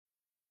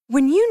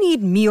When you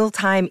need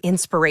mealtime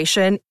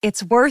inspiration,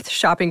 it's worth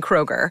shopping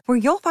Kroger, where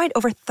you'll find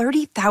over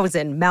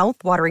 30,000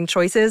 mouth-watering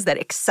choices that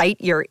excite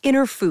your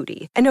inner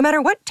foodie. And no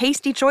matter what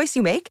tasty choice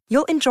you make,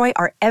 you'll enjoy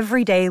our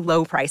everyday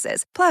low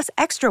prices, plus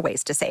extra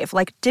ways to save,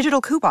 like digital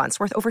coupons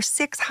worth over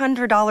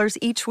 $600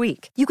 each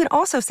week. You can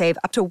also save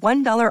up to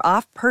 $1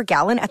 off per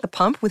gallon at the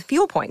pump with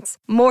fuel points.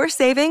 More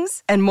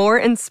savings and more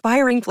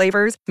inspiring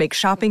flavors make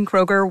shopping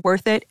Kroger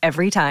worth it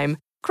every time.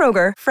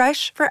 Kroger,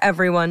 fresh for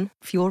everyone.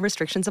 Fuel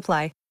restrictions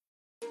apply.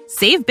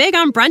 Save big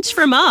on brunch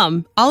for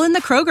mom, all in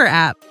the Kroger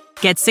app.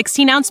 Get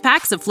 16-ounce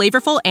packs of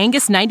flavorful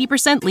Angus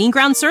 90% lean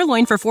ground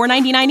sirloin for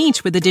 $4.99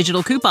 each with a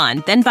digital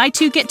coupon. Then buy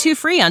 2, get 2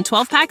 free on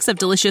 12 packs of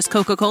delicious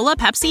Coca-Cola,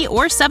 Pepsi,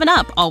 or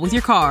 7-Up, all with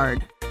your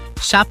card.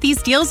 Shop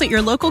these deals at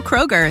your local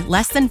Kroger,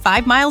 less than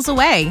 5 miles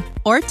away.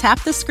 Or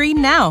tap the screen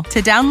now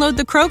to download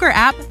the Kroger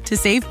app to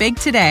save big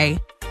today.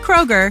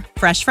 Kroger,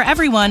 fresh for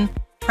everyone.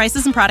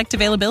 Prices and product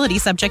availability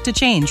subject to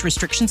change.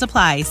 Restrictions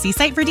apply. See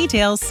site for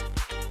details.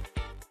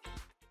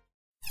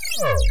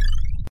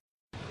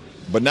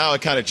 But now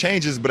it kind of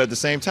changes, but at the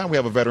same time, we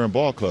have a veteran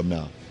ball club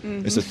now.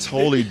 Mm-hmm. It's a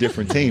totally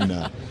different team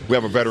now. We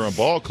have a veteran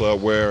ball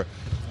club where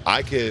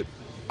I can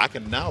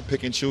now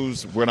pick and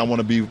choose when I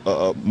want to be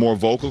more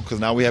vocal, because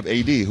now we have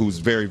AD, who's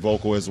very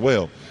vocal as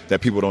well,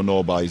 that people don't know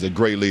about. He's a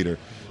great leader.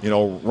 You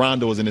know,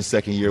 Rondo is in his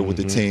second year with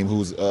the team,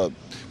 who's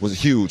was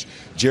huge.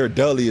 Jared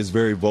Dudley is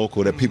very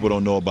vocal that people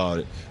don't know about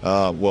it.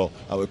 Well,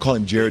 I would call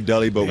him Jared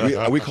Dudley,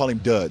 but we call him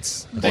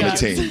Duds on the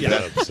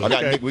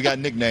team. We got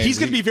nicknames. He's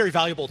going to be very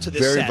valuable to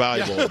this very set.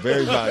 Valuable,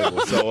 very valuable.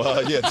 So,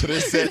 to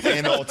this set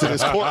and to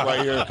this court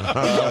right here.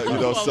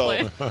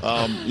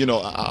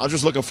 I'm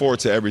just looking forward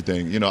to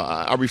everything. You know,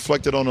 I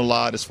reflected on a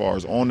lot as far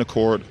as on the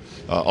court,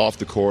 off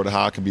the court,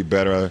 how I can be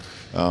better.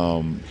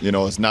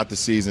 It's not the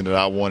season that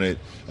I wanted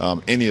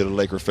any of the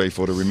Laker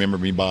faithful to remember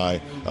me by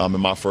in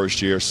my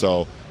first year.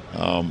 So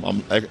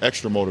I'm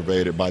extra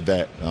motivated by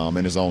that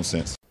in his own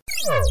sense.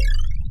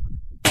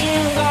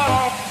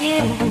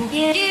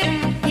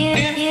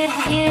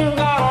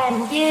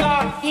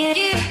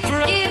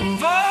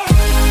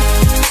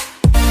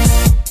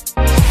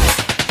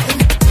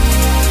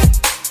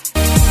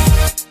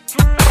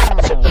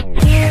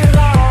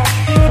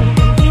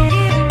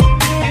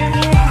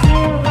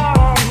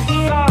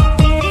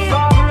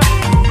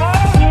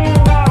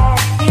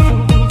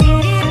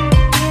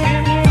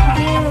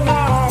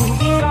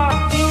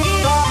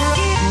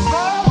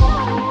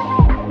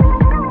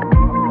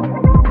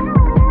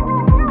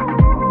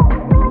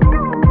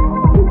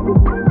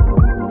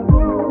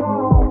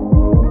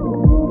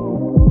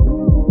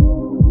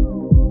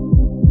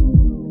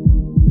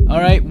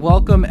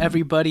 Welcome,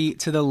 everybody,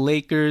 to the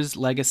Lakers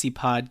Legacy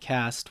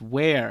Podcast,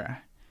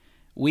 where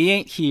we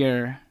ain't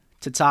here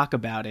to talk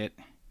about it.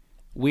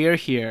 We're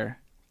here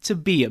to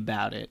be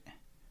about it.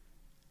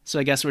 So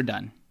I guess we're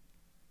done.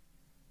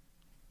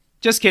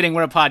 Just kidding,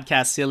 we're a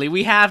podcast, silly.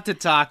 We have to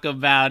talk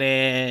about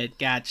it.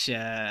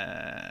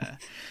 Gotcha.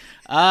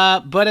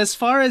 But as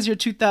far as your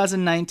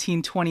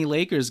 2019-20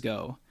 Lakers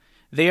go,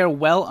 they are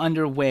well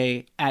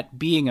underway at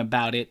being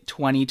about it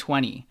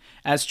 2020,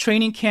 as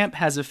training camp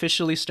has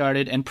officially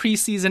started and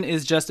preseason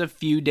is just a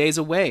few days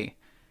away.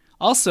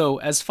 Also,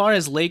 as far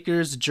as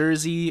Lakers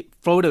jersey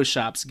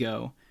photoshops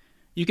go,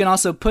 you can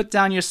also put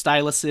down your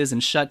styluses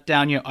and shut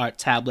down your art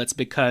tablets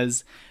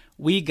because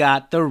we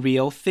got the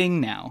real thing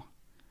now.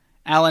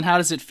 Alan, how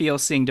does it feel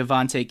seeing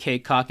Devontae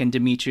Kaycock and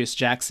Demetrius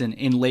Jackson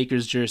in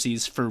Lakers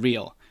jerseys for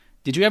real?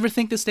 Did you ever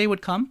think this day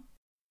would come?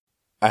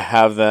 I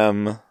have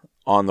them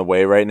on the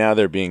way right now.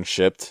 They're being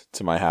shipped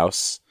to my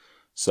house,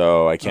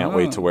 so I can't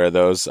wait to wear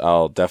those.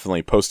 I'll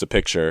definitely post a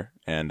picture,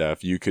 and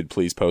if you could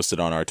please post it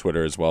on our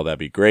Twitter as well, that'd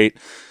be great.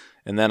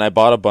 And then I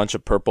bought a bunch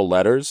of purple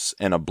letters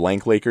and a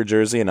blank Laker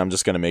jersey, and I'm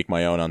just going to make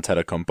my own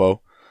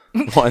Antetokounmpo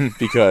one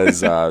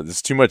because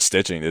it's too much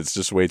stitching. It's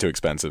just way too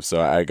expensive.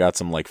 So I got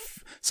some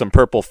some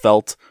purple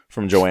felt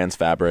from Joann's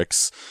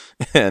Fabrics,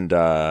 and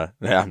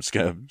I'm just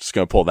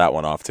gonna pull that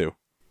one off too.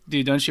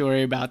 Dude, don't you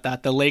worry about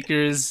that. The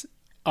Lakers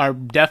are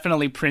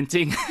definitely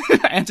printing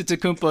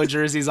Antetokounmpo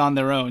jerseys on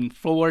their own,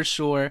 for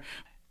sure.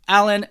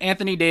 Alan,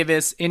 Anthony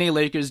Davis in a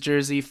Lakers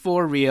jersey,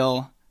 for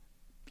real.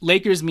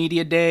 Lakers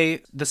Media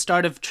Day, the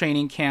start of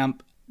training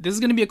camp. This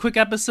is going to be a quick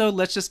episode.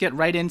 Let's just get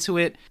right into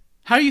it.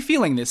 How are you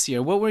feeling this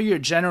year? What were your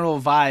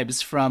general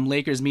vibes from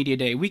Lakers Media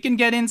Day? We can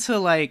get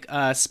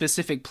into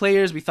specific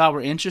players we thought were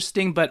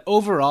interesting, but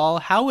overall,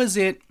 how was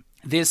it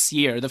this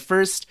year? The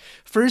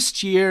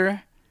first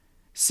year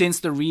since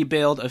the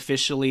rebuild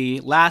officially.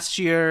 Last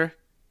year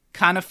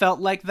kind of felt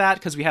like that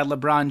because we had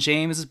LeBron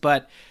James,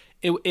 but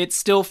it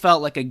still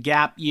felt like a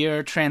gap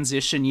year,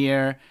 transition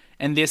year.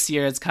 And this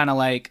year it's kind of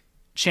like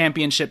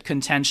championship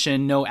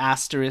contention, no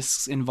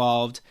asterisks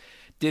involved.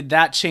 Did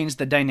that change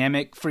the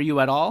dynamic for you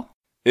at all?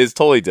 It's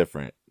totally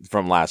different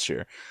from last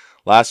year.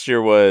 Last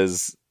year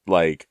was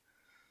like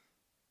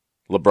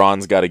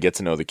LeBron's got to get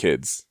to know the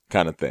kids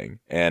kind of thing.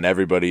 And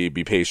everybody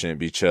be patient,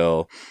 be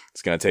chill.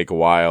 It's going to take a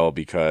while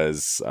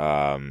because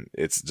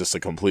it's just a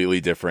completely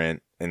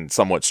different and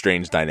somewhat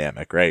strange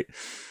dynamic, right?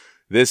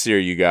 This year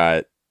you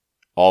got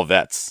all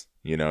vets.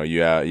 You know,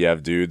 you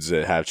have dudes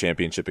that have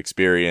championship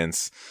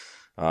experience.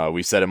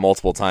 We've said it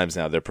multiple times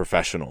now. They're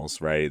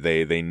professionals, right?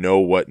 They know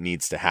what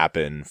needs to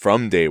happen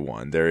from day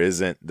one. There's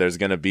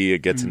going to be a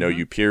get to know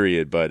you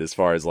period. But as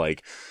far as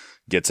like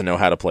get to know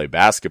how to play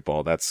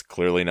basketball, that's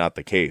clearly not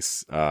the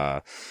case.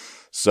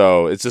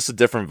 So it's just a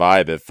different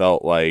vibe. It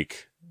felt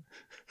like,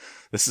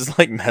 this is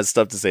like messed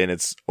up to say, and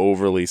it's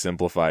overly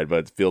simplified, but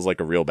it feels like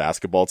a real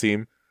basketball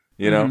team,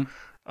 you know?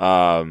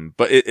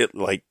 But it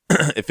like,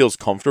 it feels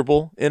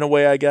comfortable in a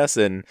way, I guess.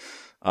 And,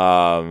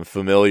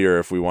 familiar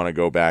if we want to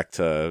go back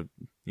to,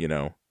 you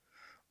know,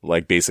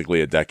 like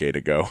basically a decade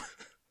ago.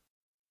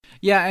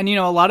 Yeah, and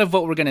a lot of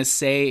what we're going to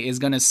say is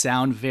going to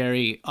sound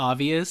very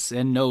obvious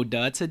and no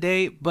duh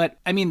today, but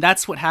I mean,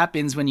 that's what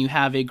happens when you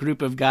have a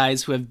group of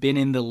guys who have been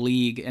in the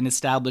league and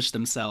established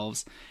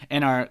themselves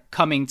and are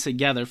coming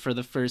together for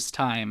the first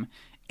time,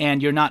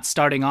 and you're not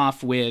starting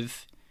off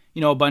with,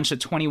 a bunch of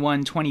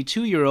 21,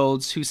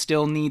 22-year-olds who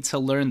still need to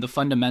learn the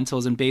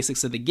fundamentals and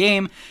basics of the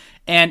game.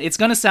 And it's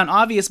going to sound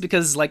obvious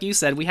because, like you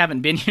said, we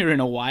haven't been here in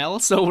a while,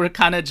 so we're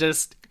kind of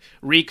just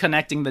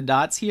reconnecting the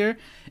dots here.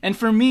 And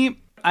for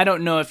me, I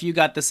don't know if you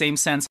got the same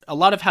sense. A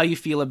lot of how you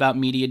feel about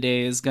Media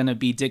Day is going to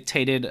be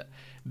dictated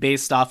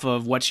based off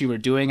of what you were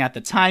doing at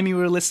the time you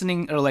were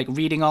listening or like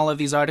reading all of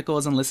these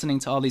articles and listening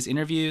to all these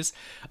interviews.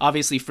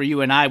 Obviously, for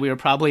you and I, we were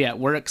probably at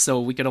work, so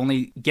we could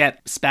only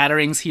get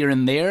spatterings here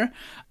and there.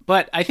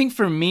 But I think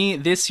for me,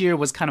 this year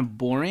was kind of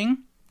boring,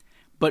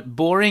 but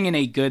boring in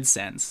a good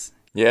sense.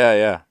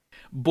 Yeah.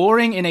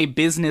 Boring in a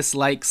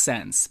business-like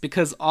sense,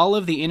 because all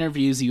of the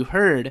interviews you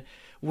heard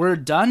were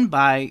done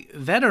by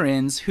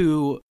veterans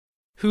who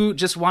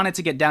just wanted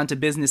to get down to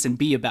business and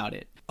be about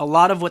it. A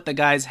lot of what the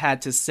guys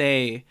had to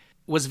say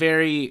was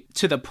very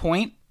to the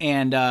point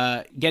and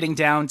getting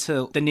down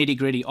to the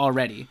nitty-gritty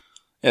already.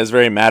 Yeah, it's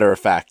very matter of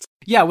fact.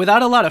 Yeah,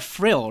 without a lot of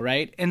frill,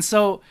 right? And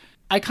so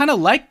I kind of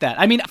liked that.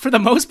 I mean, for the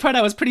most part,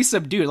 I was pretty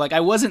subdued. Like, I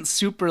wasn't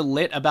super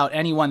lit about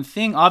any one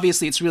thing.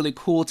 Obviously, it's really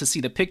cool to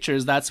see the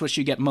pictures. That's what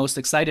you get most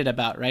excited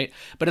about, right?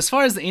 But as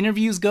far as the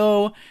interviews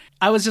go,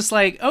 I was just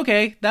like,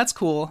 okay, that's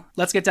cool.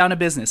 Let's get down to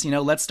business.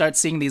 Let's start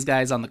seeing these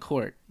guys on the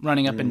court,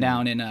 running up and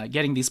down and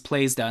getting these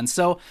plays done.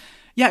 So,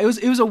 yeah, it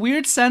was a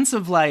weird sense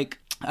of like,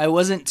 I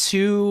wasn't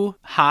too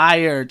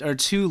high or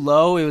too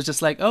low. It was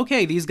just like,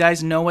 okay, these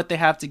guys know what they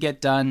have to get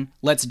done.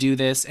 Let's do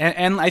this.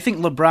 And I think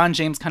LeBron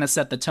James kind of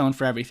set the tone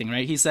for everything,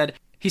 right? He said,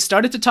 he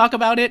started to talk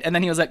about it, and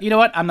then he was like, you know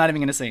what? I'm not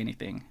even going to say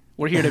anything.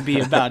 We're here to be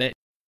about it.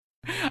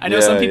 I know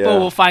some people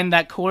will find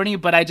that corny,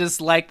 but I just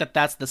like that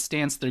that's the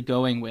stance they're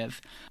going with.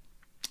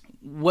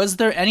 Was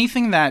there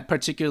anything that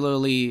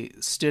particularly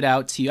stood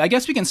out to you? I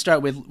guess we can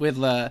start with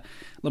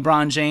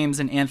LeBron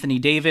James and Anthony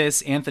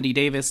Davis. Anthony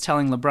Davis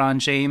telling LeBron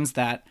James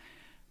that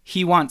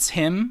he wants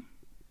him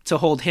to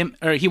hold him,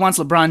 or he wants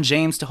LeBron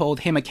James to hold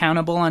him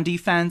accountable on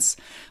defense.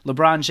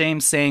 LeBron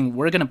James saying,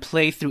 we're going to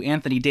play through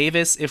Anthony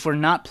Davis. If we're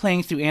not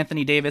playing through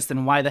Anthony Davis,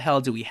 then why the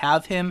hell do we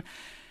have him?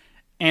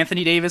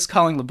 Anthony Davis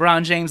calling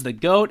LeBron James the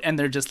GOAT, and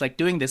they're just like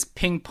doing this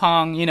ping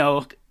pong,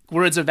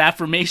 words of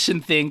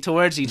affirmation thing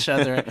towards each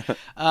other.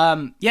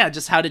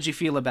 Just how did you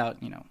feel about,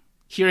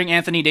 hearing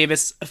Anthony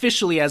Davis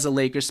officially as a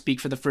Laker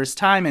speak for the first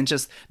time and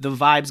just the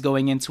vibes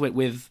going into it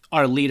with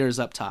our leaders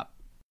up top?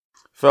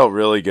 Felt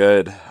really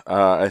good.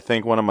 I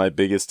think one of my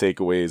biggest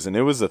takeaways, and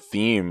it was a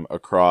theme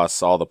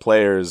across all the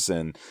players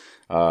and,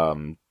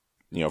 front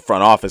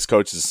office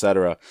coaches,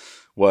 etc.,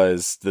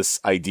 was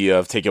this idea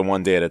of taking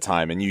one day at a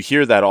time. And you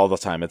hear that all the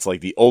time. It's like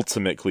the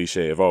ultimate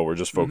cliche of, we're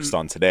just focused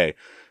on today.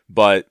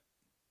 But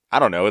I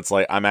don't know. It's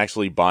like I'm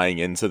actually buying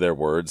into their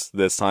words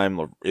this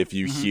time. If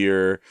you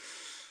hear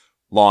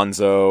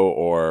Lonzo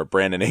or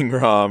Brandon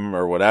Ingram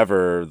or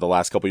whatever the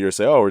last couple of years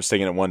say, we're just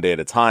taking it one day at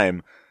a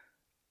time.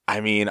 I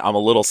mean, I'm a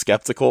little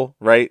skeptical,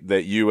 right?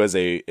 That you as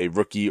a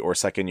rookie or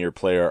second year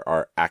player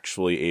are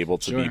actually able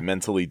to be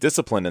mentally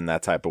disciplined in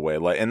that type of way.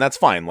 And that's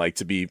fine,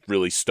 to be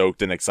really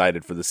stoked and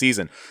excited for the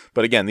season.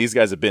 But again, these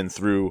guys have been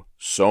through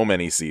so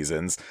many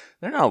seasons.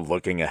 They're not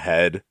looking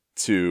ahead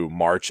to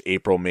March,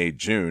 April, May,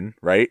 June,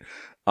 right?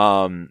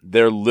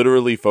 They're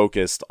literally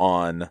focused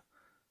on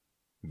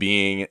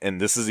being, and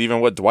this is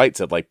even what Dwight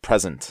said,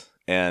 present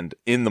and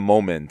in the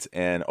moment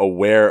and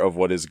aware of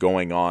what is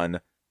going on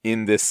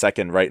in this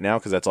second right now,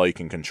 because that's all you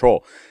can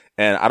control.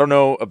 And I don't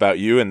know about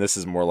you, and this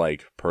is more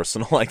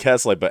personal, I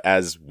guess, but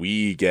as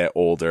we get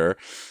older,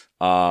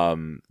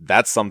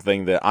 that's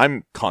something that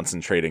I'm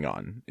concentrating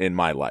on in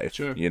my life.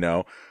 Sure.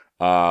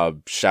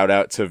 Shout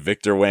out to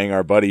Victor Wang,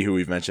 our buddy, who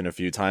we've mentioned a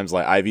few times.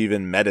 I've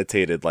even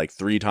meditated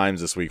 3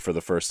 times this week for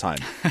the first time.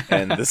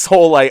 And this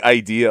whole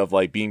idea of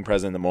being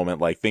present in the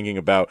moment, thinking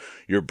about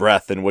your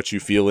breath and what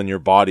you feel in your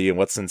body and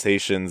what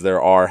sensations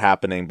there are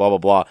happening, blah, blah,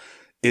 blah.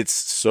 It's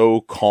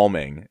so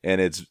calming and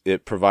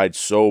it provides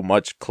so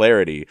much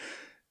clarity.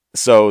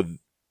 So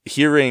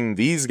hearing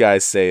these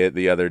guys say it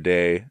the other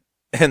day,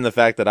 and the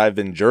fact that I've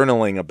been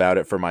journaling about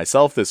it for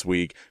myself this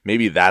week,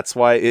 maybe that's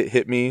why it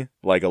hit me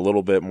a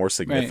little bit more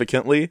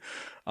significantly.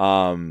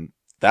 Right.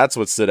 That's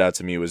what stood out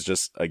to me, was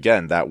just,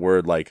 again, that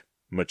word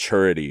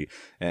maturity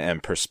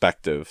and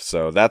perspective.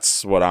 So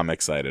that's what I'm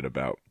excited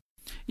about.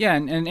 Yeah,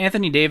 and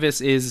Anthony Davis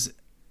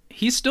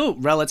he's still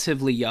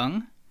relatively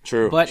young.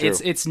 True. But true.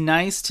 it's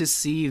nice to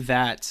see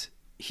that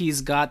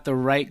he's got the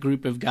right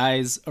group of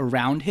guys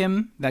around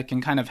him that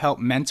can kind of help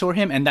mentor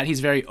him, and that he's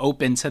very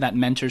open to that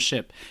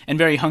mentorship and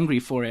very hungry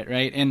for it,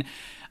 right? And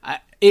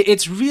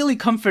it's really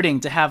comforting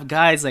to have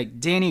guys like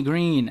Danny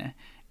Green,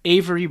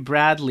 Avery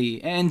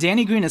Bradley, and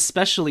Danny Green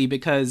especially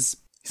because...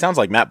 He sounds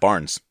like Matt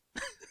Barnes.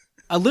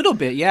 A little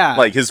bit, yeah.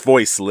 Like his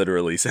voice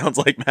literally sounds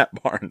like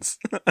Matt Barnes.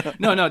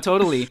 No,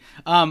 totally.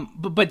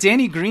 But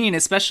Danny Green,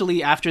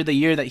 especially after the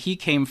year that he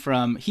came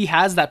from, he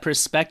has that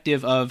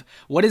perspective of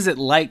what is it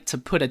like to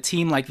put a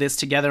team like this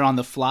together on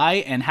the fly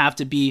and have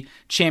to be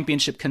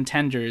championship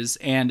contenders,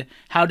 and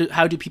how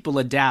do people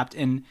adapt?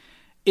 And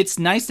it's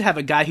nice to have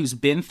a guy who's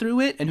been through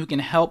it and who can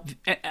help.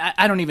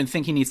 I don't even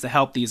think he needs to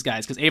help these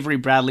guys because Avery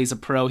Bradley's a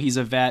pro. He's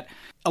a vet.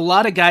 A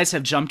lot of guys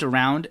have jumped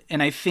around,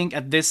 and I think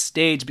at this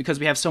stage, because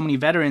we have so many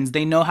veterans,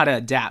 they know how to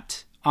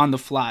adapt on the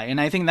fly. And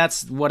I think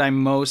that's what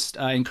I'm most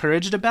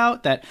encouraged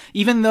about, that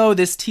even though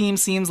this team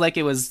seems like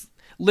it was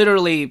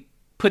literally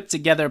put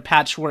together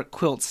patchwork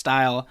quilt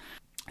style,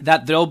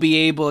 that they'll be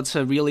able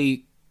to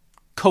really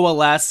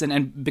coalesce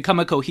and become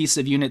a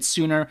cohesive unit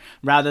sooner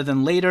rather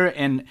than later.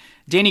 And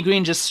Danny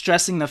Green just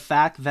stressing the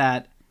fact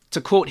that,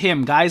 to quote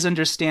him, guys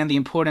understand the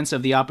importance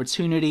of the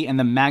opportunity and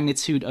the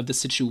magnitude of the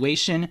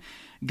situation.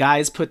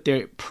 Guys put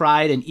their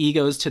pride and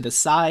egos to the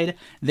side.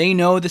 They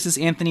know this is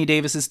Anthony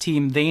Davis's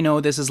team. They know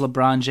this is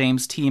LeBron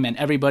James' team, and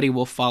everybody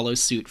will follow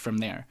suit from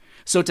there.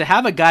 So to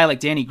have a guy like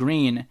Danny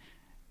Green,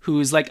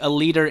 who's like a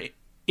leader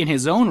in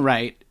his own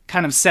right,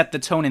 kind of set the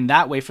tone in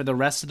that way for the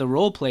rest of the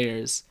role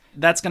players,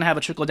 that's going to have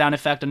a trickle-down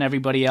effect on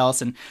everybody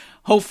else, and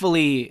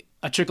hopefully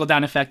a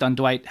trickle-down effect on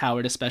Dwight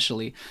Howard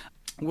especially.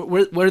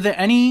 Were there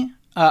any...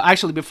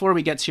 actually, before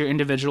we get to your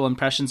individual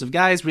impressions of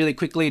guys, really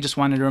quickly, just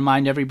wanted to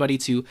remind everybody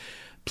to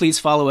please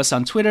follow us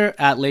on Twitter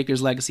at Lakers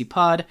Legacy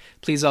Pod.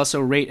 Please also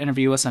rate and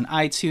review us on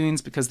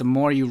iTunes, because the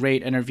more you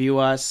rate and review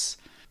us,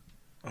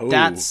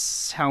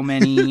 that's how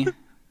many...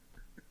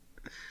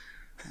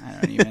 I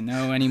don't even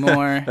know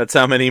anymore. That's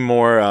how many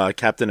more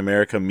Captain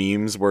America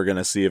memes we're going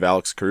to see of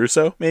Alex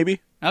Caruso,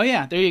 maybe? Oh,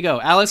 yeah, there you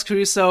go. Alex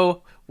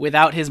Caruso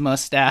without his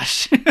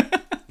mustache.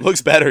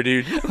 Looks better,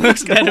 dude.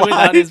 Looks better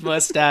without his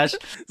mustache.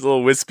 It's a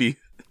little wispy.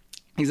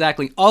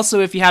 Exactly. Also,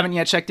 if you haven't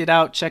yet checked it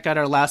out, check out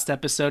our last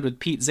episode with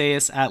Pete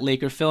Zayas at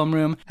Laker Film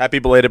Room. Happy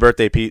belated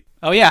birthday, Pete.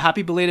 Oh, yeah.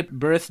 Happy belated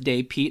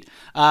birthday, Pete.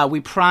 We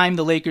prime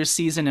the Lakers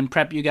season and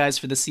prep you guys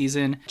for the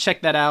season.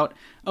 Check that out.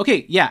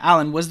 Okay, yeah,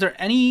 Alan, was there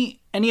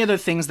any other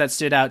things that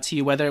stood out to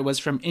you, whether it was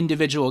from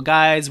individual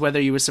guys,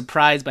 whether you were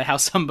surprised by how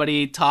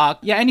somebody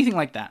talked? Yeah, anything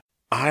like that.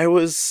 I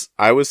was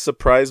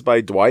surprised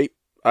by Dwight,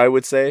 I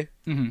would say.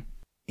 Mm-hmm.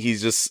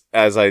 He's just,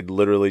 as I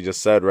literally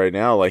just said right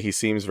now, like, he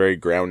seems very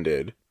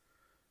grounded.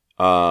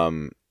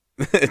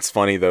 It's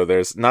funny though,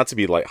 there's not to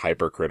be like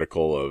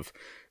hypercritical of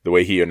the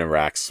way he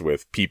interacts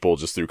with people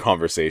just through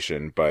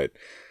conversation, but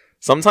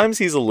sometimes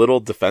he's a little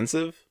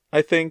defensive,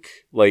 I think.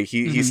 Like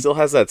he still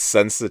has that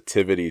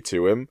sensitivity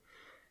to him.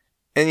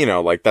 And you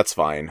know, like that's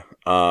fine.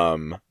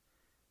 But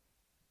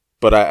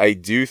I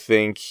do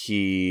think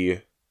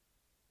he's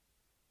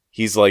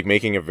like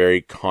making a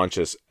very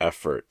conscious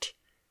effort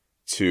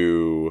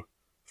to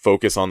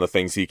focus on the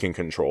things he can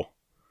control.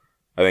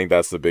 I think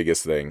that's the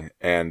biggest thing.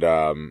 And,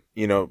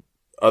 you know,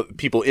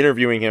 people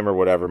interviewing him or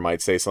whatever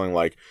might say something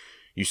like,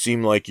 you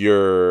seem like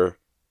your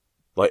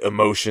like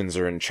emotions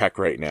are in check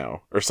right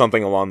now, or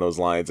something along those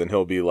lines. And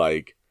he'll be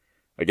like,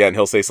 again,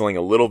 he'll say something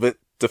a little bit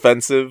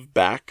defensive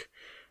back.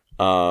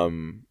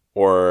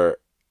 Or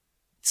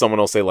someone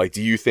will say like,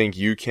 do you think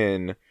you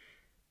can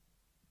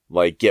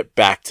like get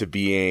back to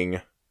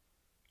being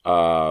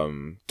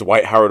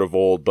Dwight Howard of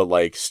old, but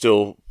like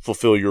still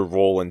fulfill your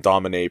role and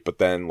dominate, but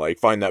then like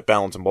find that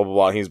balance and blah blah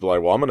blah. And he's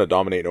like, well, I'm gonna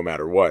dominate no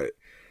matter what.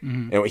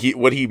 Mm-hmm.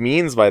 And what he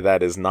means by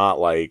that is not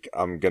like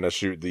I'm gonna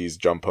shoot these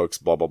jump hooks,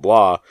 blah blah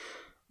blah.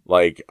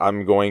 Like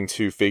I'm going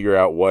to figure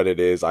out what it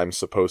is I'm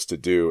supposed to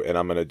do, and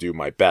I'm gonna do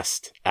my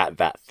best at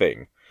that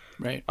thing.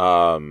 Right.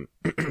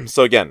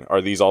 So again,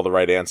 are these all the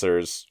right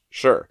answers?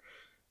 Sure.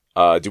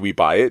 Do we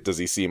buy it? Does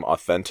he seem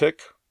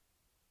authentic?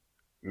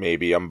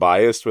 Maybe I'm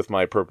biased with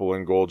my purple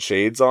and gold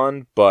shades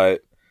on,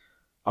 but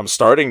I'm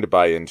starting to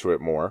buy into it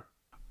more.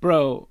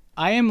 Bro,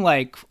 I am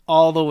like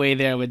all the way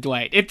there with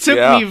Dwight. It took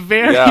me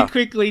very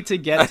quickly to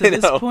get to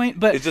this point,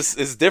 but it just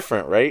is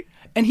different, right?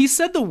 And he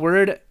said the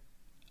word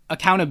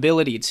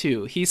accountability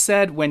too. He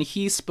said when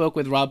he spoke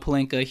with Rob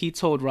Pelinka, he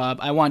told Rob,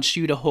 I want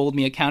you to hold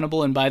me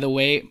accountable. And by the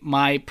way,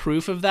 my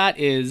proof of that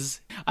is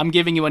I'm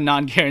giving you a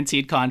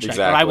non-guaranteed contract,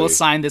 or I will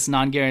sign this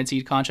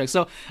non-guaranteed contract.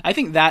 So I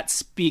think that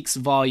speaks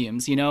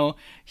volumes. You know,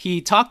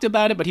 he talked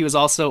about it, but he was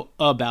also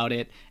about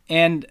it.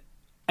 And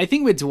I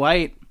think with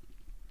Dwight,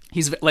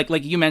 he's like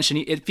you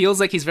mentioned, it feels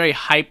like he's very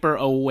hyper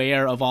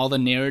aware of all the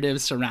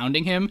narratives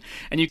surrounding him.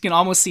 And you can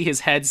almost see his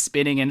head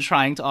spinning and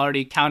trying to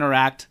already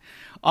counteract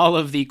all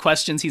of the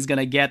questions he's going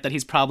to get that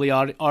he's probably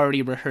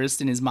already rehearsed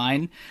in his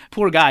mind.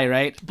 Poor guy,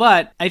 right?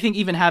 But I think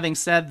even having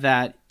said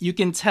that, you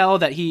can tell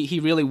that he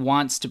really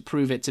wants to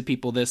prove it to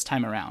people this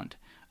time around.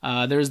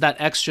 There's that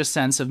extra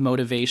sense of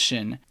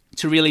motivation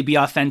to really be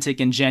authentic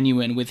and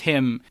genuine with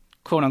him,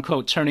 quote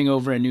unquote, turning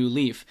over a new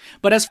leaf.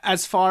 But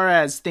as far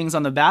as things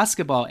on the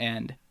basketball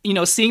end,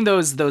 seeing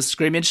those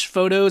scrimmage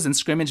photos and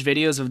scrimmage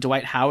videos of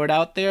Dwight Howard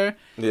out there,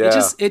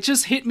 it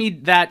just hit me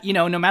that,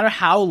 no matter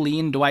how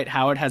lean Dwight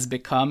Howard has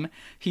become,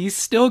 he's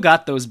still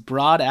got those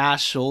broad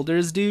ass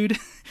shoulders, dude,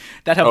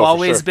 that have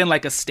always been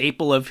like a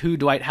staple of who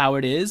Dwight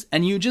Howard is.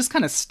 And you just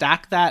kind of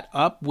stack that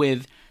up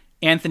with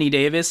Anthony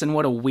Davis and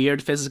what a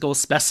weird physical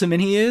specimen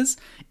he is,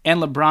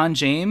 and LeBron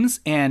James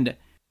and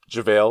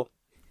JaVale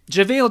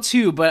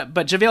too, but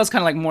JaVale's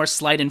kind of like more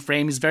slight in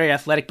frame. He's very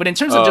athletic, but in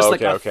terms of just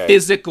a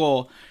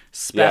physical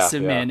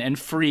specimen and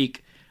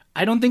freak,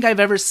 I don't think I've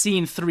ever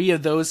seen 3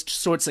 of those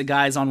sorts of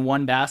guys on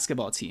one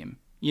basketball team,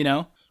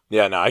 Yeah,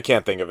 no, I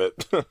can't think of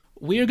it.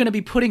 We are going to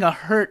be putting a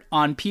hurt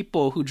on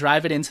people who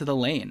drive it into the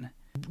lane.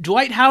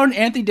 Dwight Howard,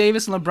 Anthony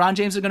Davis, and LeBron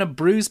James are going to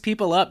bruise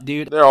people up,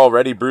 dude. They're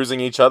already bruising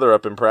each other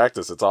up in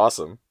practice. It's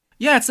awesome.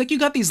 Yeah, it's like you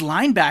got these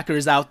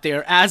linebackers out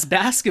there as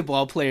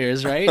basketball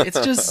players, right?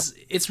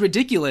 It's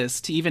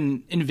ridiculous to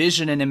even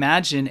envision and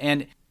imagine.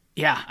 And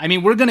yeah, I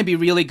mean, we're going to be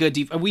really good.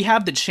 We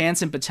have the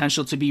chance and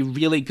potential to be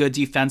really good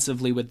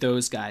defensively with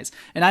those guys.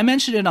 And I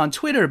mentioned it on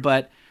Twitter,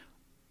 but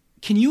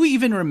can you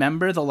even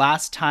remember the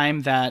last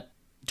time that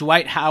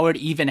Dwight Howard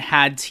even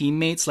had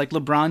teammates like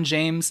LeBron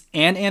James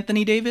and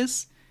Anthony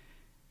Davis?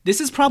 This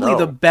is probably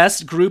the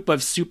best group of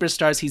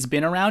superstars he's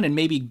been around, and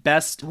maybe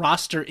best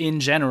roster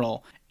in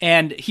general.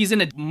 And he's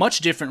in a much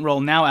different role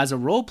now as a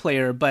role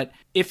player. But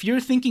if you're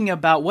thinking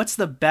about what's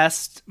the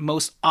best,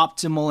 most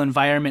optimal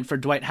environment for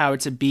Dwight Howard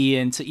to be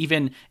in, to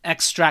even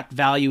extract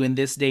value in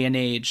this day and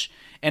age,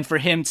 and for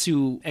him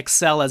to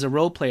excel as a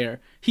role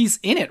player, he's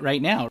in it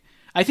right now.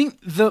 I think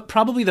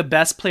probably the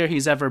best player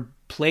he's ever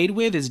played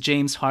with is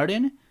James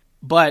Harden.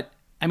 But,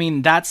 I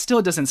mean, that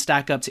still doesn't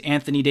stack up to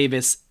Anthony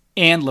Davis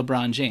and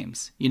LeBron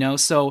James,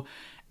 So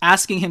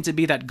asking him to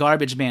be that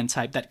garbage man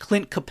type, that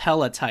Clint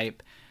Capella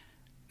type,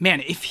 man,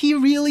 if he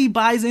really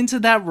buys into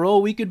that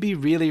role, we could be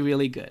really,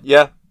 really good.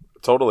 Yeah,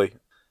 totally.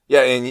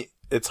 Yeah, and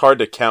it's hard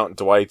to count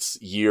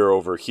Dwight's year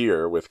over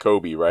here with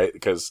Kobe, right?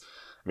 Because,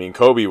 I mean,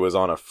 Kobe was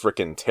on a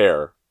frickin'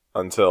 tear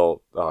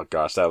until, oh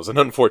gosh, that was an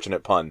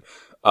unfortunate pun.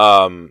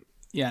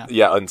 Yeah,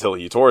 until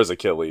he tore his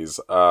Achilles.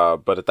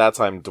 But at that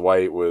time,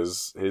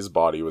 his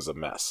body was a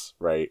mess,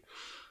 right?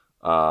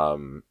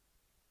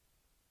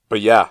 But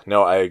yeah,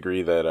 no, I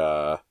agree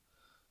that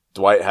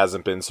Dwight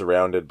hasn't been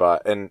surrounded by,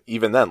 and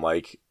even then,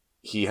 like,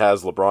 he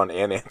has LeBron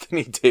and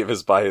Anthony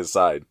Davis by his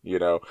side,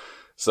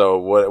 So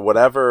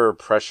whatever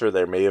pressure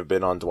there may have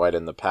been on Dwight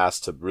in the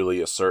past to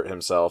really assert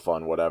himself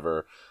on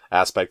whatever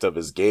aspect of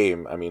his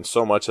game, I mean,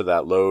 so much of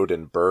that load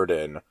and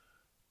burden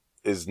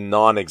is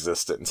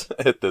non-existent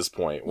at this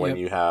point when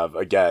you have,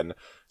 again,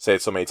 say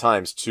it so many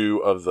times, 2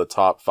 of the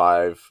top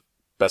 5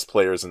 best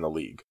players in the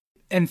league.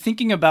 And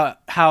thinking about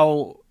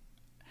how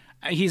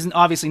he's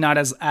obviously not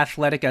as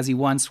athletic as he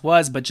once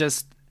was, but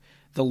just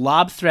the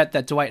lob threat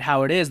that Dwight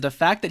Howard is, the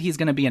fact that he's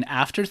going to be an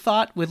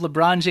afterthought with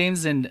LeBron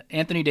James and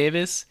Anthony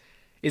Davis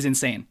is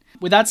insane.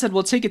 With that said,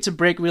 we'll take it to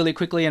break really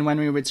quickly, and when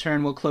we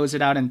return, we'll close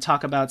it out and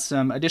talk about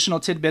some additional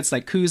tidbits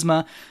like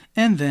Kuzma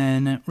and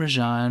then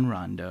Rajon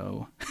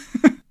Rondo.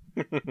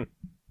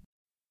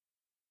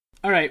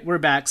 All right, we're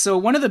back. So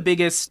one of the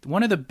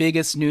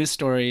biggest news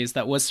stories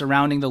that was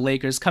surrounding the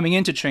Lakers coming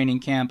into training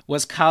camp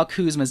was Kyle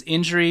Kuzma's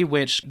injury,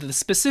 which the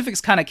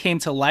specifics kind of came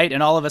to light,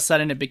 and all of a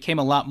sudden it became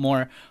a lot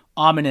more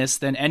ominous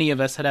than any of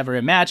us had ever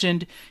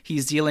imagined.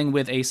 He's dealing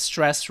with a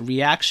stress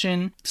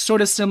reaction,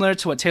 sort of similar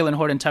to what Taylor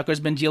Horton-Tucker's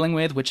been dealing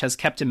with, which has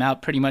kept him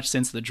out pretty much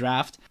since the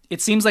draft.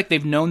 It seems like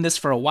they've known this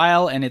for a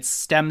while, and it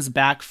stems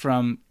back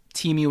from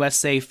Team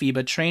USA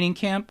FIBA training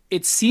camp.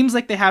 It seems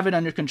like they have it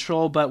under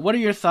control, but what are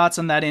your thoughts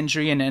on that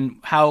injury and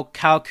how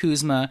Kyle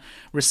Kuzma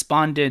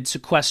responded to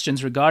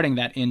questions regarding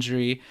that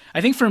injury?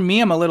 I think for me,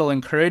 I'm a little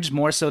encouraged,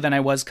 more so than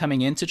I was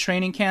coming into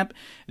training camp.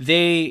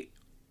 They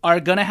are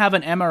going to have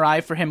an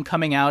MRI for him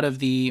coming out of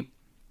the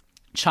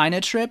China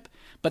trip,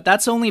 but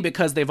that's only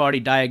because they've already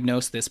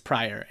diagnosed this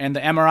prior, and the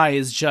MRI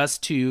is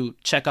just to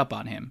check up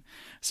on him.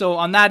 So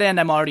on that end,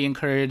 I'm already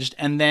encouraged.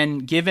 And then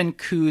given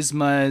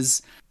Kuzma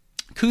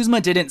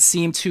didn't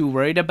seem too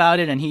worried about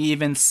it, and he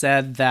even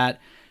said that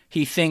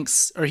he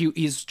thinks, or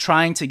he's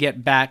trying to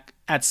get back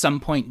at some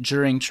point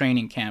during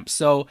training camp.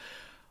 So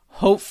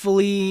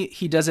hopefully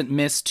he doesn't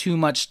miss too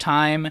much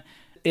time.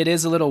 It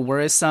is a little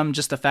worrisome,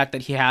 just the fact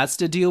that he has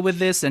to deal with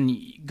this, and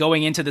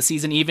going into the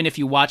season, even if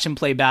you watch him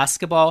play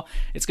basketball,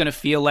 it's going to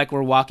feel like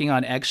we're walking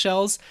on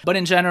eggshells. But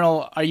in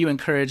general, are you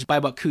encouraged by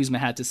what Kuzma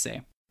had to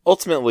say?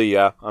 Ultimately,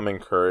 yeah, I'm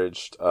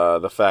encouraged.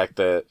 The fact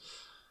that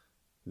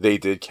they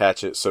did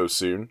catch it so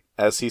soon,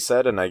 as he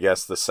said, and I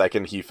guess the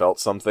second he felt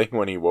something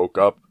when he woke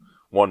up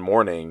one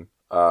morning,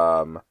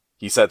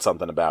 he said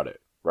something about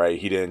it, right?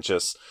 He didn't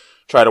just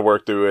try to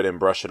work through it and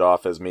brush it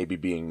off as maybe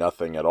being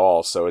nothing at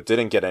all, so it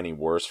didn't get any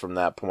worse from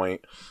that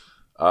point.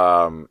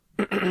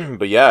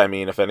 But yeah, I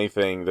mean, if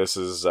anything, this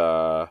is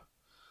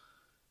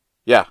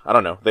yeah, I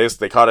don't know. They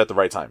caught it at the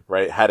right time,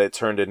 right? Had it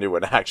turned into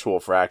an actual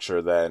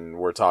fracture, then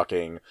we're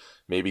talking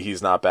maybe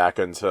he's not back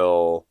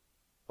until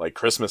like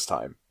Christmas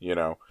time, you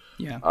know?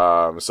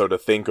 Yeah. So to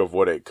think of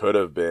what it could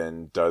have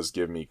been does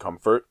give me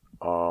comfort.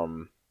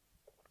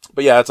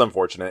 But yeah, it's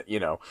unfortunate, you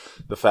know,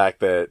 the fact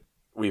that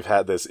we've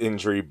had this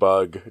injury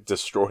bug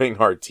destroying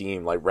our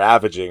team, like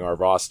ravaging our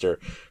roster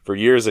for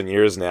years and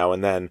years now.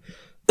 And then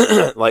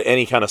like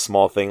any kind of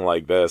small thing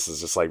like this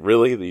is just like,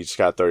 really? You just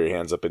got to throw your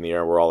hands up in the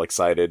air. We're all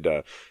excited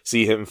to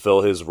see him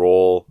fill his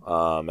role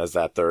as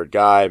that third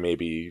guy,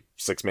 maybe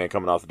sixth man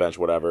coming off the bench,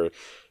 whatever.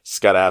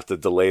 Just got to have to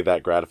delay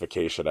that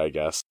gratification, I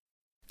guess.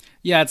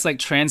 Yeah, it's like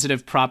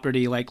transitive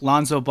property. Like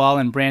Lonzo Ball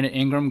and Brandon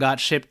Ingram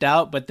got shipped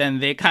out, but then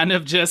they kind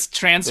of just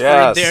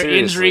transferred their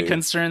injury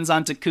concerns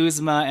onto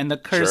Kuzma, and the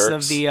curse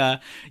of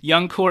the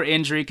young core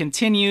injury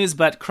continues,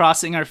 but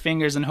crossing our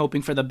fingers and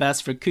hoping for the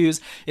best for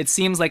Kuz. It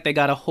seems like they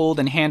got a hold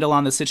and handle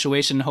on the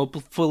situation.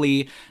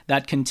 Hopefully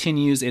that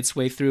continues its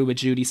way through with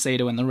Judy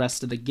Sato and the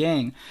rest of the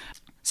gang.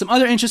 Some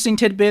other interesting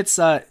tidbits,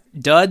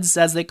 Duds,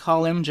 as they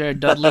call him, Jared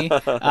Dudley,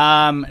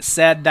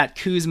 said that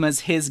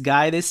Kuzma's his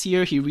guy this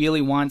year. He really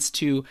wants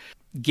to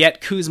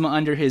get Kuzma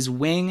under his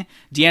wing.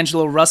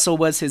 D'Angelo Russell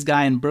was his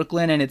guy in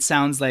Brooklyn, and it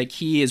sounds like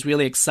he is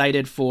really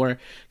excited for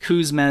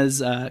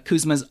Kuzma's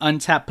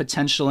untapped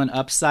potential and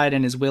upside,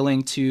 and is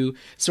willing to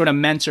sort of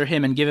mentor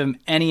him and give him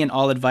any and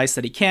all advice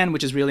that he can,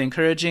 which is really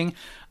encouraging.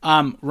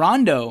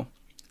 Rondo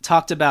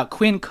talked about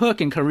Quinn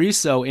Cook and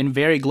Caruso in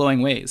very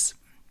glowing ways.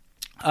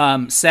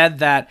 Said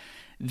that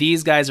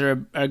these guys are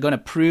going to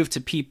prove to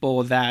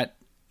people that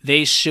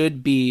they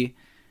should be,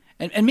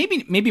 and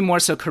maybe more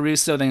so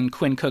Caruso than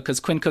Quinn Cook, because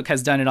Quinn Cook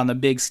has done it on the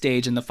big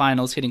stage in the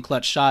finals, hitting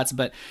clutch shots,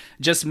 but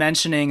just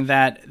mentioning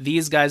that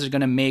these guys are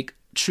going to make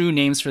true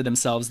names for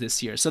themselves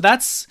this year. So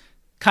that's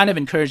kind of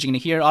encouraging to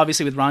hear.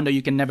 Obviously with Rondo,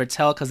 you can never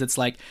tell, because it's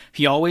like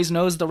he always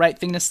knows the right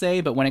thing to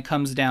say, but when it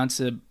comes down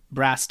to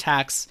brass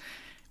tacks,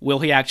 will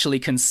he actually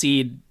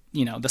concede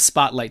the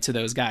spotlight to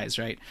those guys,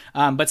 right?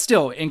 But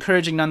still,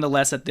 encouraging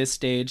nonetheless at this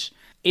stage.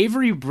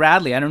 Avery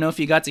Bradley, I don't know if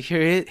you got to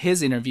hear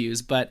his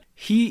interviews, but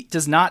he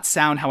does not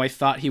sound how I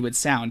thought he would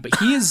sound. But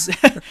he is,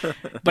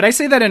 but I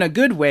say that in a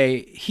good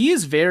way. He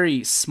is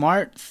very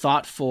smart,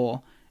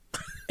 thoughtful,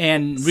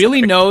 and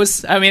really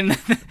knows. I mean,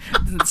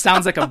 it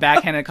sounds like a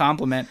backhanded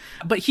compliment.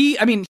 But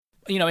in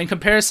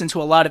comparison to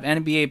a lot of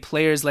NBA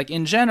players, like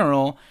in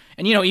general,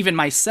 and even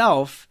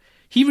myself,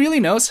 he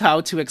really knows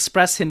how to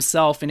express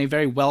himself in a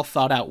very well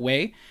thought out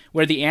way,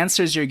 where the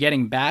answers you're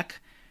getting back,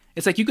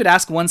 it's like you could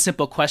ask one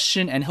simple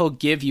question and he'll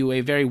give you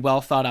a very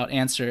well thought out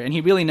answer. And he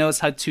really knows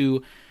how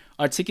to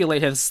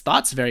articulate his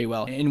thoughts very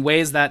well in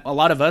ways that a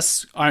lot of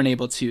us aren't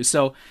able to.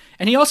 So,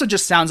 and he also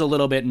just sounds a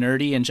little bit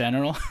nerdy in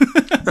general.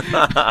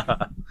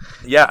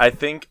 Yeah, I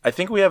think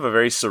we have a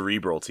very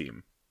cerebral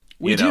team.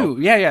 We do.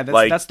 Yeah.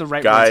 That's the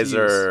right word to use.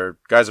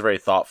 Guys are very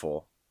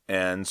thoughtful.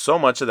 And so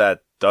much of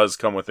that does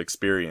come with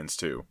experience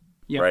too.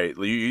 Yep. Right,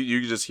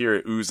 you just hear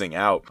it oozing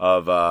out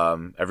of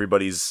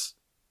everybody's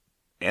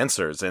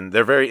answers, and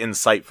they're very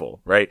insightful,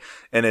 right?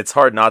 And it's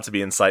hard not to be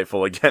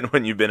insightful again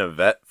when you've been a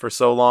vet for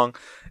so long.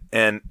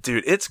 And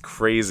dude, it's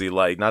crazy.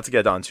 Like, not to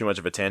get on too much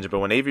of a tangent, but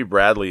when Avery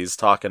Bradley's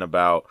talking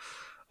about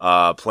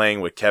playing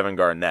with Kevin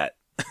Garnett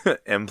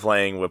and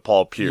playing with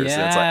Paul Pierce,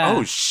 and it's like,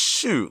 oh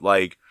shoot,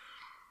 like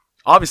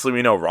obviously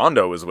we know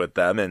Rondo was with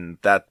them, and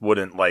that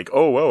wouldn't like,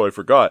 oh I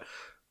forgot.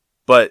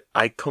 But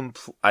I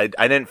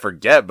didn't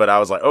forget, but I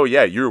was like, oh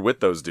yeah, you're with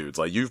those dudes.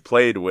 Like, you've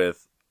played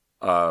with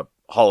Hall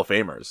of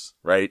Famers,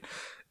 right?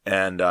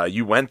 And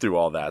you went through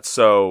all that.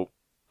 So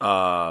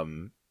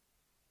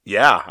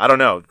yeah, I don't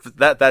know.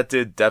 That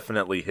did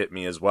definitely hit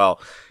me as well.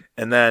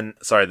 And then,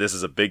 sorry, this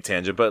is a big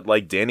tangent, but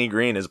like Danny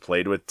Green has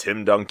played with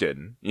Tim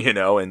Duncan,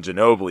 and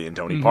Ginobili and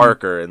Tony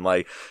Parker. And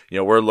like,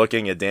 we're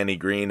looking at Danny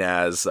Green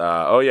as,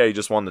 oh yeah, he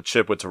just won the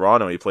chip with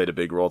Toronto. He played a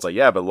big role. It's like,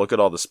 yeah, but look at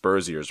all the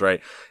Spurs years,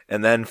 right?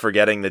 And then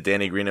forgetting that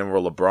Danny Green and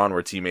LeBron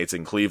were teammates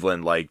in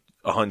Cleveland like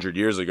 100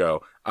 years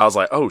ago. I was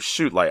like, oh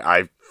shoot, like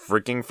I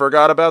freaking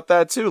forgot about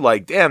that too.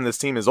 Like, damn, this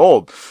team is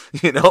old,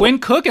 Quinn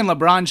Cook and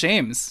LeBron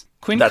James.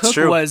 That's Cook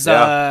true. was,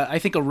 yeah. I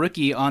think, a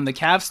rookie on the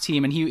Cavs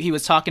team, and he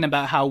was talking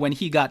about how when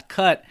he got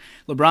cut,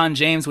 LeBron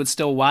James would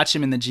still watch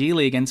him in the G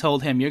League and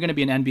told him, you're going to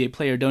be an NBA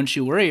player, don't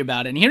you worry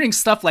about it. And hearing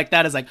stuff like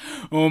that is like,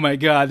 oh my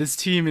God, this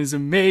team is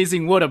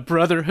amazing. What a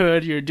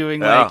brotherhood. You're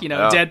doing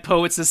Dead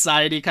Poet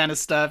Society kind of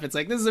stuff. It's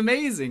like, this is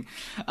amazing.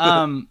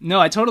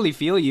 No, I totally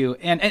feel you.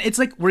 And it's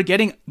like we're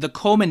getting the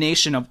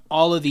culmination of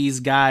all of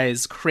these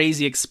guys'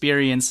 crazy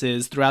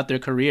experiences throughout their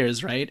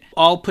careers, right?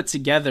 All put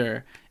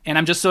together. And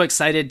I'm just so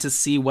excited to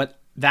see what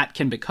that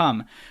can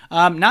become.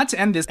 Not to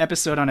end this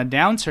episode on a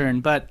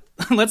downturn, but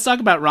let's talk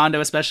about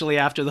Rondo, especially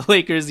after the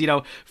Lakers,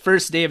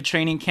 first day of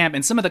training camp,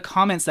 and some of the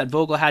comments that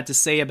Vogel had to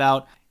say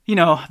about,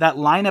 that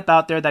lineup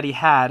out there that he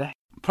had.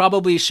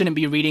 Probably shouldn't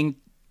be reading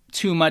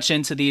too much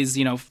into these,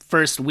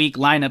 first week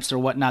lineups or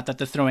whatnot that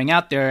they're throwing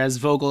out there, as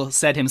Vogel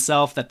said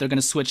himself that they're going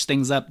to switch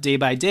things up day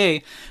by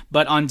day.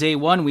 But on day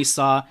one, we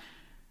saw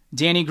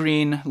Danny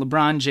Green,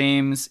 LeBron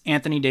James,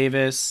 Anthony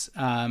Davis,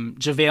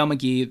 JaVale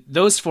McGee.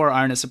 Those four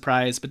aren't a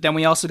surprise, but then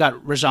we also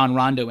got Rajon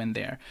Rondo in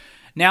there.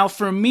 Now,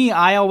 for me,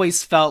 I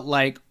always felt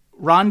like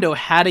Rondo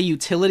had a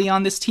utility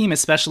on this team,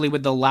 especially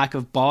with the lack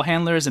of ball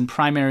handlers and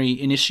primary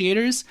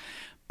initiators.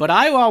 But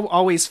I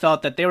always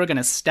felt that they were going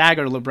to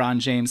stagger LeBron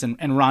James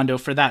and Rondo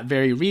for that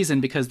very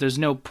reason, because there's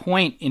no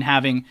point in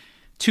having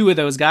two of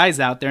those guys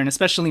out there, and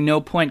especially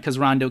no point because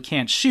Rondo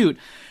can't shoot.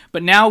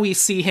 But now we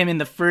see him in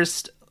the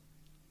first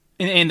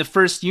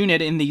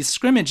unit in these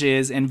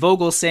scrimmages, and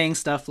Vogel saying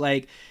stuff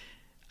like,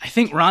 I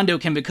think Rondo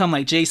can become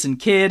like Jason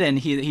Kidd, and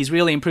he's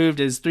really improved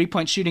his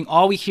three-point shooting.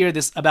 All we hear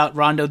about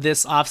Rondo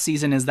this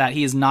offseason is that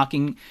he is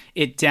knocking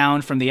it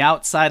down from the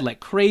outside like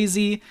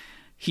crazy.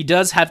 He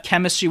does have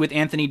chemistry with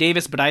Anthony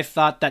Davis, but I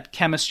thought that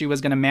chemistry was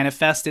going to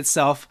manifest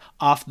itself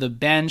off the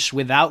bench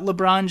without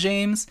LeBron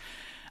James.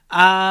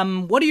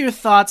 What are your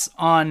thoughts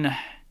on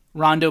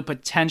Rondo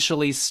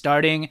potentially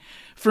starting?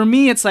 For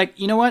me, it's like,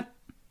 you know what?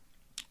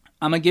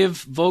 I'm going to give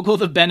Vogel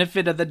the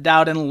benefit of the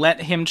doubt and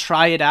let him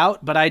try it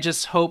out, but I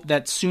just hope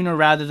that sooner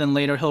rather than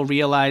later he'll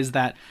realize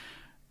that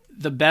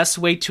the best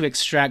way to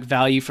extract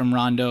value from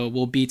Rondo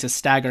will be to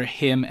stagger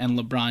him and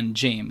LeBron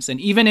James. And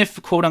even if,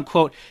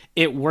 quote-unquote,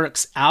 it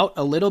works out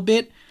a little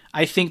bit,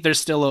 I think there's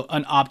still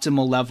an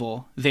optimal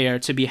level there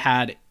to be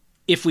had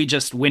if we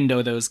just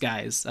window those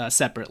guys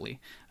separately.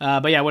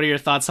 But yeah, what are your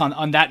thoughts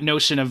on that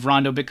notion of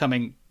Rondo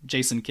becoming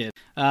Jason Kidd?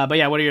 But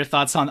yeah, what are your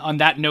thoughts on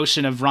that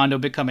notion of Rondo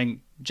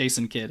becoming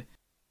Jason Kidd?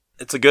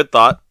 It's a good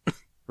thought,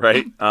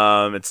 right? It's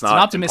not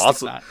an optimistic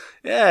impossible. thought.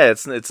 Yeah,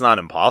 it's not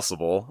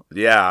impossible.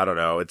 Yeah, I don't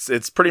know.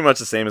 It's pretty much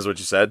the same as what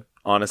you said,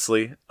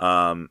 honestly.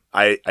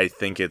 I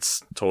think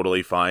it's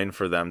totally fine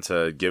for them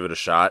to give it a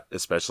shot,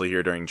 especially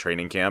here during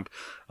training camp.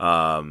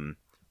 We'll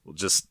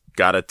just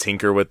gotta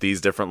tinker with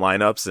these different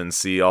lineups and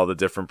see all the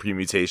different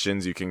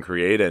permutations you can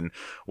create and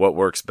what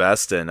works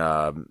best. And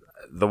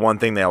the one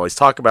thing they always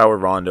talk about with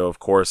Rondo, of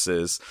course,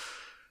 is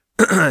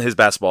his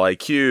basketball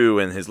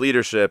IQ and his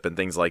leadership and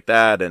things like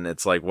that. And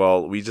it's like,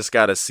 well, we just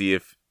got to see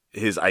if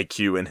his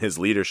IQ and his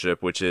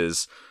leadership, which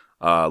is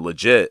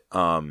legit,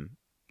 can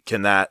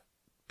that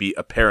be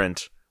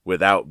apparent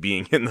without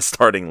being in the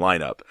starting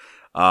lineup?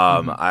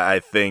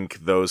 I think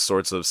those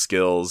sorts of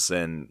skills,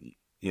 and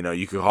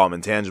you could call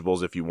them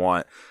intangibles if you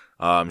want,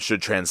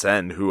 should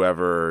transcend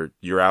whoever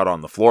you're out on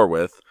the floor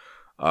with.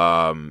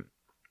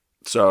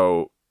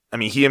 So I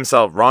mean,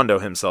 Rondo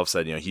himself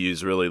said,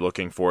 he's really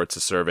looking forward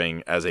to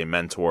serving as a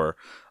mentor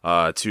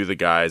to the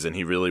guys, and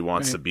he really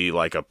wants to be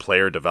like a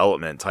player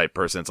development type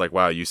person. It's like,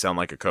 wow, you sound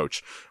like a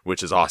coach,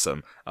 which is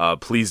awesome.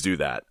 Please do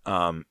that.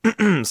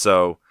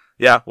 So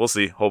yeah, we'll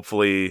see.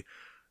 Hopefully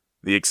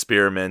the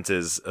experiment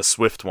is a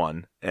swift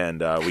one,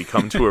 and we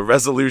come to a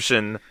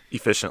resolution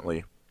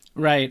efficiently.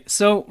 Right.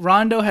 So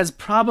Rondo has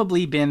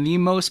probably been the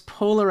most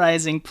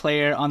polarizing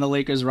player on the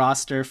Lakers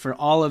roster for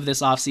all of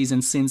this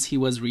offseason since he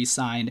was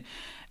re-signed.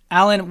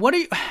 Alan,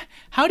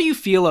 how do you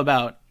feel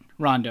about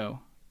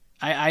Rondo?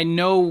 I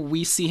know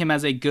we see him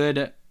as a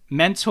good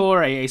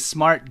mentor, a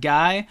smart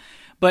guy,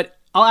 but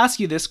I'll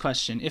ask you this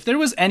question. If there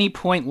was any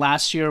point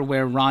last year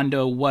where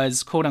Rondo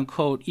was, quote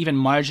unquote, even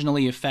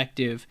marginally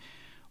effective,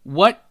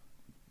 what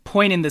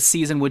point in the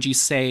season would you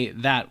say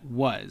that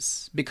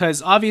was?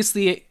 Because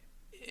obviously,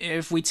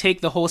 if we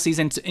take the whole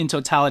season in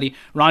totality,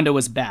 Rondo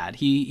was bad.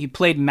 He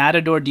played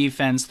matador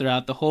defense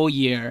throughout the whole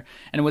year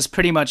and was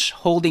pretty much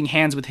holding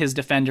hands with his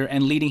defender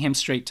and leading him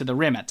straight to the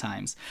rim at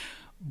times.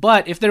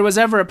 But if there was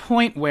ever a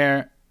point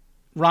where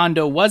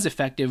Rondo was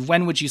effective,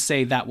 when would you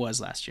say that was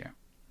last year?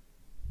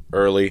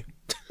 Early.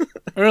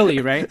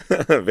 Early, right?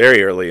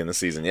 Very early in the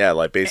season. Yeah,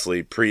 like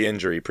basically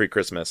pre-injury,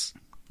 pre-Christmas.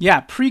 Yeah,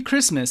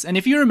 pre-Christmas. And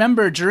if you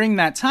remember, during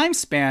that time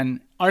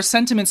span, our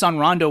sentiments on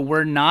Rondo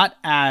were not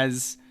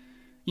as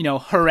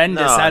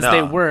horrendous as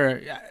they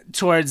were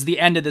towards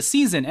the end of the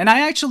season. And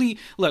I actually,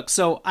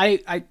 so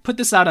I put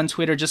this out on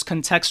Twitter just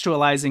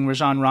contextualizing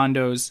Rajon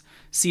Rondo's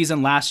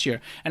season last year.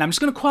 And I'm just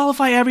going to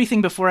qualify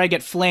everything before I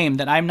get flamed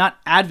that I'm not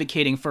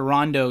advocating for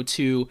Rondo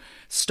to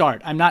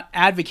start. I'm not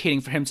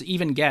advocating for him to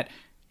even get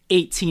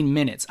 18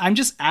 minutes. I'm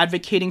just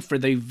advocating for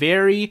the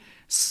very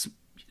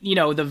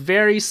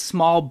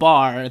small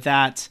bar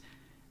that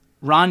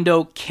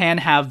Rondo can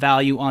have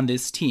value on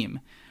this team.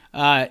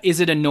 Is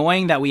it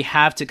annoying that we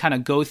have to kind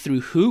of go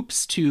through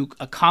hoops to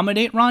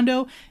accommodate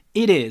Rondo?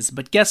 It is,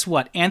 but guess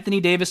what? Anthony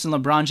Davis and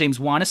LeBron James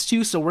want us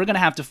to, so we're going to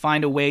have to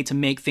find a way to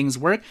make things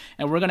work,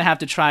 and we're going to have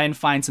to try and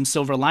find some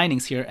silver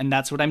linings here, and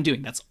that's what I'm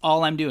doing. That's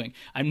all I'm doing.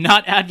 I'm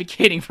not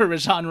advocating for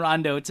Rajon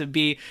Rondo to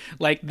be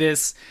like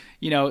this,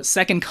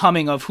 second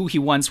coming of who he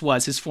once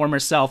was, his former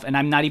self, and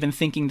I'm not even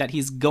thinking that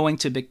he's going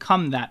to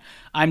become that.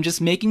 I'm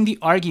just making the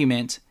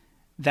argument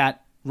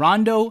that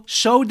Rondo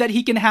showed that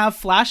he can have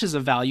flashes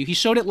of value. He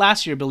showed it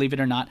last year, believe it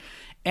or not.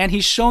 And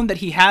he's shown that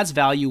he has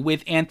value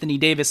with Anthony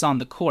Davis on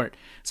the court.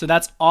 So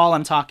that's all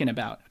I'm talking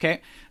about, okay?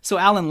 So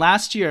Alan,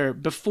 last year,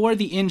 before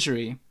the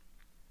injury,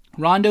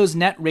 Rondo's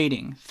net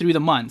rating through the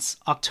months,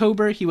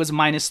 October, he was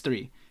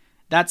 -3.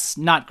 That's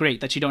not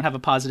great that you don't have a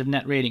positive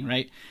net rating,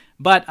 right?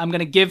 But I'm going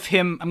to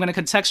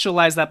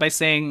contextualize that by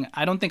saying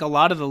I don't think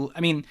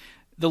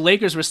the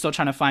Lakers were still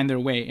trying to find their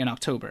way in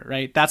October,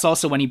 right? That's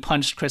also when he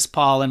punched Chris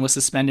Paul and was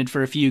suspended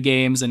for a few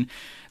games, and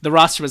the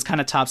roster was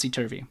kind of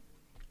topsy-turvy.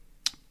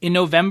 In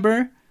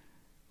November,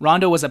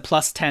 Rondo was a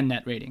plus 10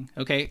 net rating,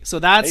 okay? So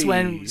that's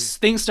when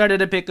things started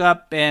to pick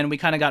up and we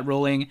kind of got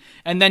rolling.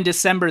 And then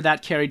December,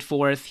 that carried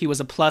forth. He was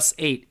a plus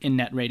 8 in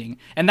net rating.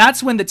 And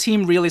that's when the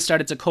team really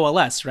started to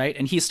coalesce, right?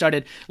 And he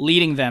started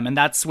leading them. And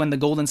that's when the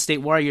Golden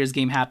State Warriors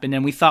game happened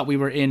and we thought we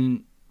were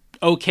in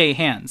okay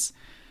hands.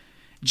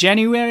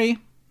 January,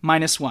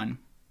 -1.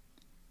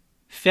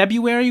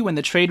 February, when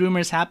the trade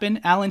rumors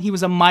happened, Alan, he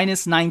was a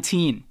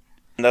 -19.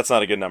 That's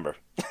not a good number.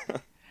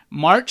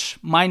 March,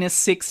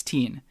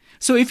 -16.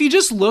 So if you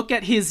just look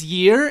at his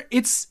year,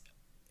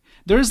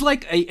 there's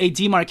like a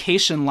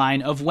demarcation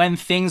line of when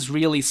things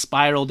really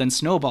spiraled and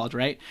snowballed,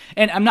 right?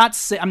 And I'm not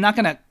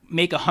going to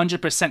make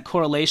 100%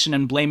 correlation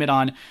and blame it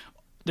on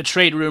the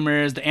trade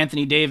rumors, the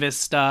Anthony Davis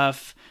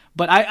stuff,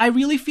 but I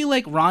really feel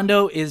like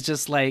Rondo is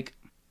just like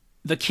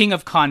the king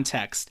of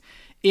context.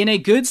 In a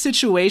good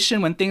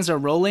situation, when things are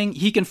rolling,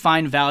 he can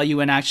find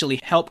value and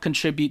actually help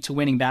contribute to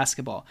winning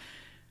basketball.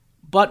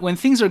 But when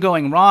things are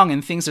going wrong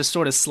and things are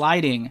sort of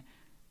sliding,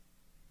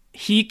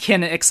 he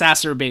can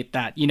exacerbate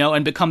that,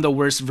 and become the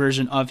worst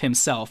version of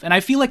himself. And I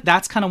feel like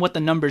that's kind of what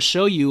the numbers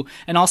show you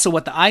and also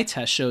what the eye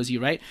test shows you,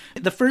 right?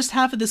 The first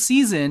half of the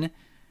season,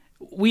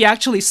 we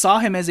actually saw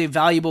him as a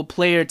valuable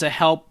player to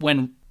help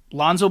when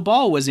Lonzo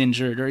Ball was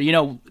injured or,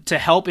 to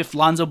help if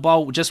Lonzo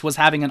Ball just was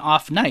having an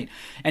off night.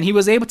 And he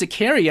was able to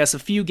carry us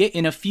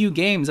in a few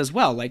games as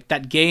well, like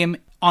that game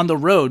on the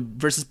road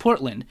versus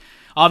Portland.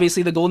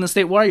 Obviously, the Golden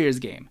State Warriors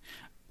game.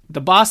 The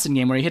Boston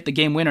game where he hit the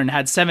game winner and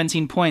had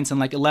 17 points and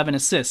like 11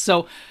 assists.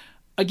 So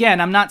again,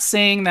 I'm not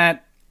saying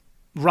that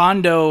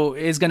Rondo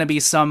is going to be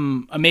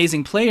some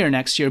amazing player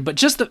next year, but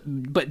just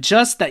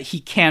that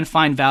he can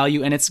find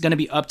value, and it's going to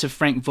be up to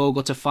Frank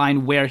Vogel to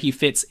find where he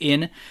fits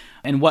in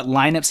and what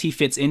lineups he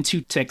fits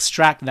into to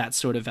extract that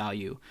sort of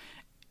value.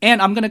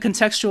 And I'm going to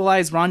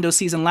contextualize Rondo's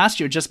season last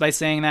year just by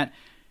saying that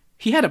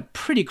he had a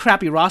pretty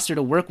crappy roster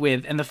to work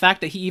with, and the fact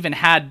that he even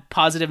had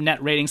positive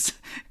net ratings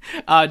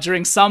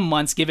during some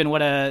months, given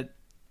what a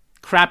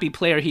crappy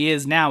player he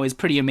is now, is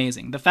pretty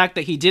amazing. The fact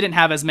that he didn't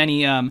have as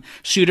many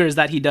shooters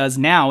that he does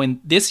now in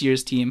this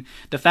year's team,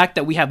 the fact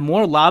that we have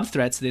more lob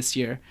threats this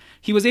year,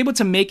 he was able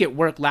to make it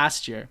work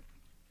last year.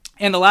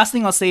 And the last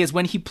thing I'll say is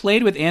when he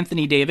played with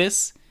Anthony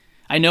Davis,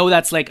 I know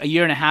that's like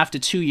 1.5 to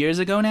 2 years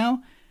ago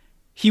now,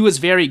 he was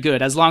very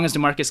good as long as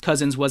DeMarcus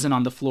Cousins wasn't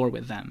on the floor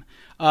with them.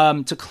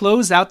 To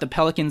close out the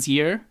Pelicans'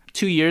 year,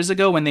 2 years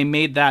ago when they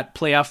made that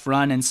playoff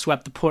run and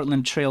swept the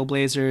Portland Trail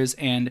Blazers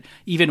and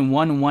even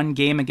won one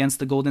game against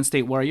the Golden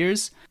State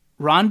Warriors,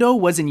 Rondo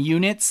was in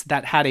units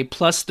that had a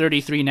plus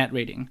 33 net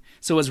rating.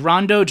 So it was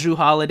Rondo, Drew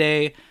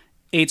Holiday,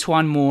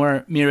 Etuan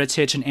Moore,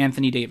 Mirotic, and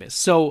Anthony Davis.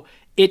 So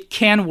it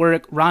can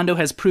work. Rondo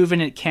has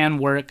proven it can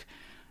work.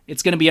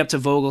 It's going to be up to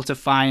Vogel to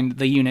find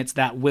the units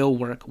that will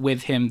work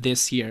with him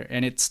this year.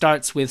 And it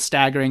starts with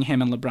staggering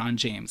him and LeBron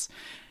James.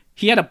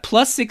 He had a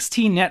plus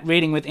 16 net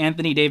rating with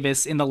Anthony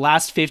Davis in the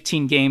last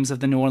 15 games of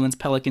the New Orleans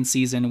Pelicans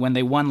season when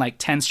they won like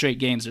 10 straight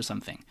games or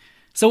something.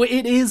 So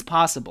it is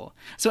possible.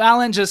 So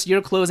Alan, just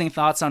your closing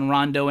thoughts on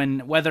Rondo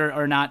and whether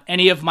or not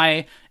any of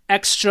my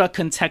extra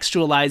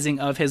contextualizing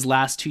of his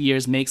last 2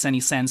 years makes any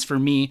sense for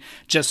me,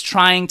 just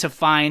trying to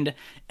find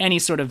any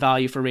sort of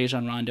value for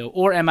Rajon Rondo,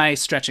 or am I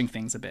stretching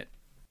things a bit?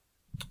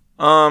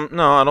 No,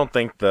 I don't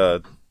think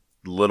the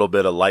little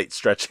bit of light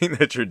stretching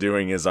that you're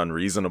doing is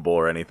unreasonable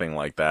or anything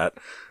like that.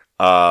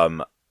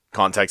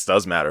 Context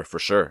does matter for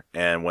sure.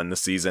 And when the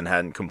season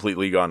hadn't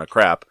completely gone to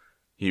crap,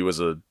 he was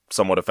a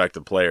somewhat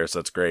effective player, so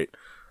that's great.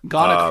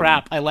 Gone to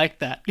crap. I like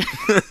that.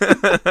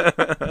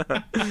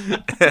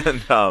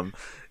 And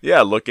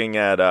yeah, looking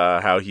at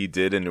how he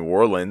did in New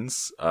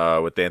Orleans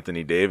with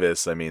Anthony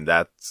Davis, I mean,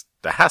 that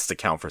has to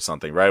count for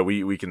something, right?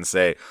 We can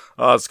say,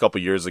 oh, it's a couple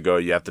years ago,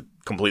 you have to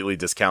completely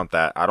discount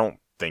that. I don't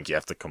think you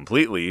have to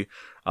completely.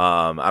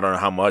 I don't know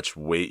how much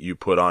weight you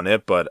put on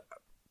it, but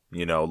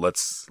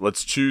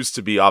let's choose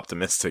to be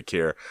optimistic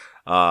here.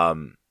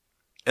 And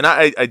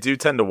I do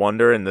tend to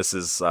wonder, and this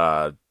is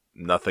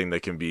nothing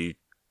that can be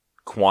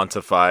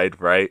quantified,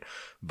 right?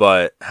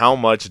 But how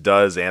much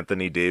does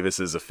Anthony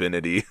Davis's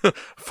affinity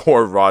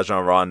for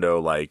Rajon Rondo,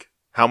 like,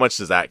 how much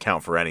does that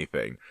count for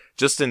anything?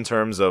 Just in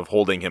terms of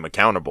holding him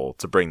accountable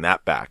to bring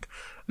that back,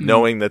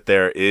 knowing that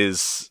there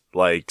is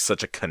like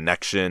such a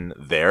connection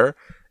there,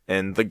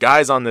 and the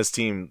guys on this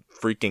team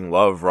freaking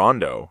love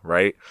Rondo,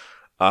 right?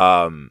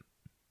 I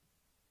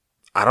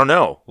don't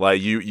know.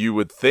 Like you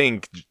would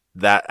think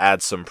that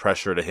adds some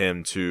pressure to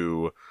him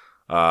to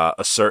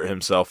assert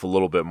himself a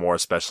little bit more,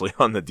 especially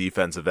on the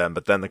defensive end.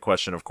 But then the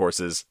question, of course,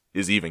 is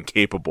even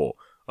capable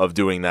of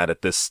doing that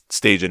at this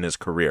stage in his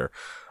career.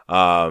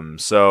 Yeah,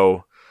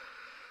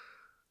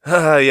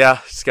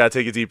 just gotta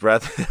take a deep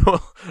breath.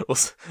 We'll,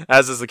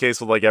 as is the case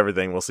with like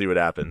everything, we'll see what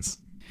happens.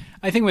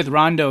 I think with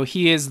Rondo,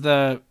 he is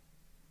the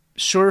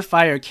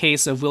surefire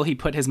case of will he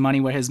put his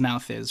money where his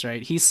mouth is,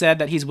 right? He said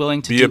that he's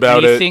willing to do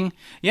anything.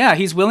 Yeah,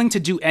 he's willing to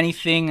do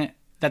anything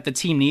that the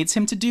team needs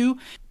him to do.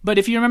 But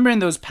if you remember in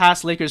those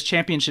past Lakers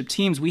championship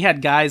teams, we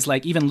had guys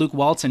like even Luke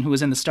Walton, who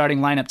was in the starting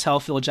lineup, tell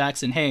Phil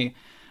Jackson, hey,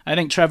 I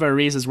think Trevor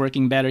Ariza is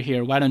working better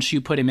here. Why don't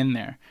you put him in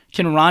there?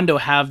 Can Rondo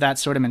have that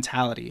sort of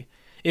mentality?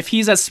 If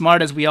he's as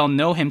smart as we all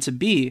know him to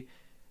be,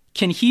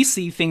 can he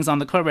see things on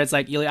the court where it's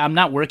like, I'm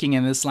not working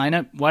in this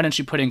lineup. Why don't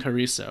you put in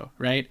Caruso,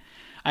 right?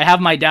 I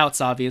have my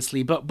doubts,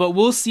 obviously, but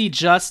we'll see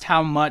just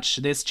how much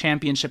this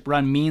championship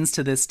run means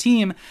to this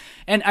team.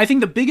 And I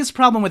think the biggest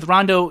problem with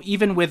Rondo,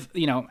 even with,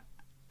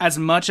 as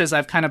much as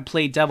I've kind of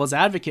played devil's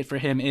advocate for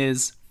him,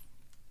 is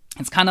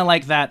it's kind of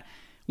like that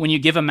when you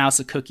give a mouse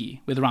a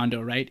cookie with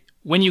Rondo, right?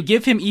 When you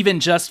give him even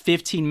just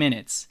 15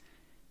 minutes,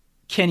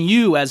 can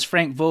you, as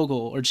Frank Vogel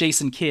or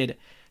Jason Kidd,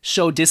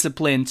 show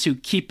discipline to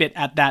keep it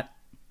at that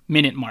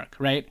minute mark,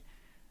 right?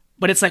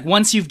 But it's like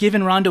once you've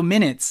given Rondo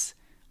minutes,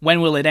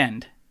 when will it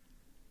end?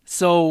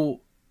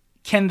 So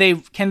can they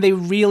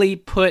really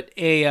put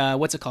a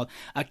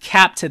a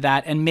cap to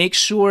that and make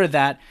sure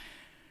that,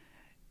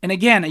 and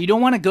again, you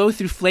don't want to go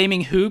through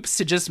flaming hoops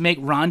to just make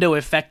Rondo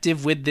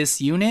effective with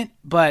this unit,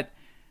 but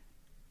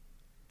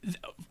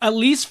at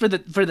least for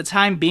the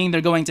time being, they're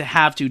going to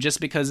have to,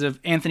 just because of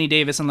Anthony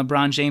Davis and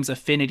LeBron James'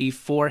 affinity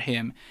for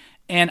him.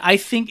 And I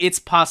think it's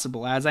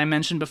possible. As I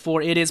mentioned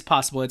before, it is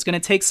possible. It's going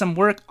to take some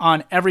work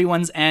on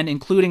everyone's end,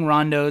 including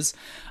Rondo's.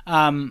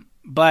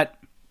 But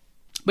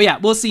yeah,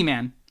 we'll see,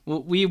 man.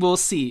 We will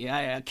see.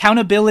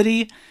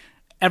 Accountability,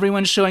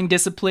 everyone showing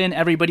discipline,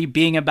 everybody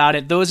being about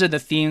it. Those are the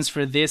themes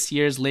for this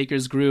year's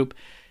Lakers group.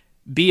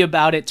 Be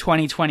about it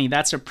 2020.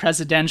 That's a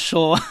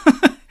presidential...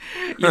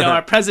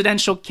 our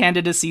presidential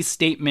candidacy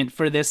statement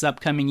for this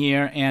upcoming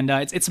year, and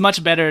it's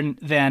much better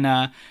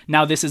than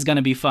now this is going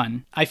to be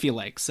fun, I feel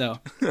like. So,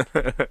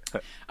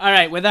 all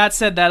right, with that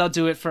said, that'll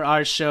do it for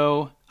our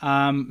show.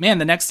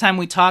 The next time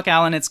we talk,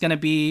 Alan,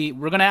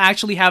 we're going to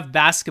actually have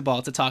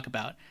basketball to talk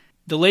about.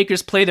 The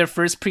Lakers play their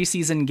first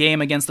preseason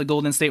game against the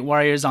Golden State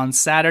Warriors on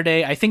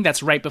Saturday. I think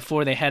that's right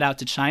before they head out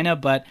to China,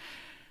 but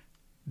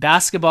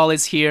basketball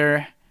is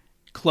here.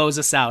 Close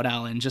us out,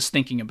 Alan, just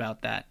thinking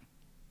about that.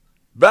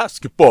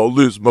 Basketball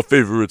is my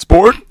favorite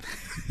sport.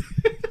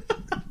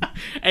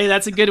 Hey,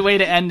 that's a good way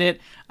to end it.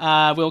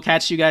 We'll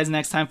catch you guys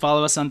next time.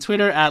 Follow us on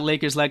Twitter at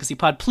Lakers Legacy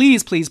Pod.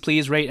 Please, please,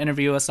 please rate and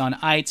review us on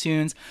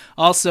iTunes.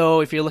 Also,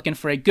 if you're looking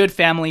for a good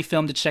family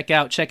film to check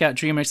out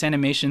DreamWorks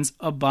Animation's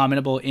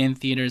Abominable in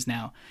theaters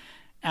now.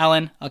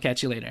 Alan, I'll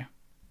catch you later.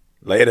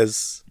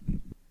 Laters.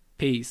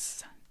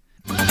 Peace.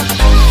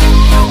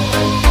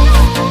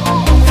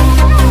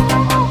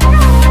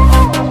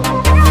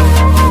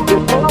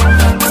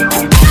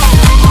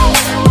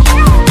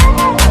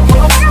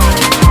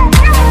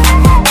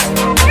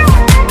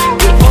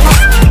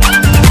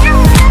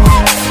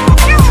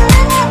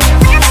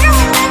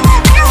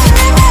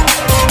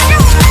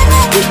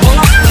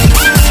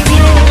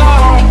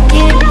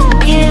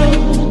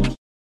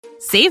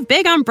 Save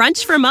big on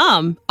brunch for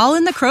mom, all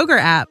in the Kroger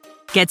app.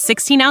 Get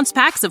 16-ounce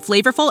packs of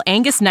flavorful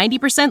Angus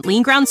 90%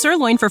 lean ground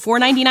sirloin for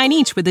 $4.99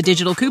 each with a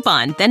digital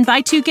coupon. Then buy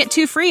 2, get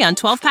 2 free on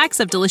 12 packs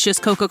of delicious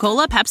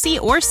Coca-Cola, Pepsi,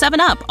 or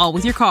 7-Up, all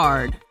with your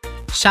card.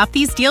 Shop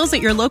these deals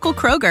at your local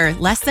Kroger,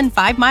 less than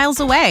 5 miles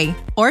away.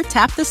 Or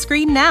tap the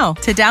screen now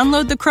to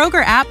download the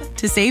Kroger app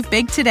to save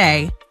big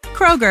today.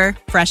 Kroger,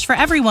 fresh for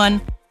everyone.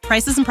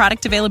 Prices and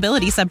product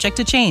availability subject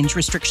to change.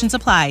 Restrictions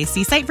apply.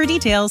 See site for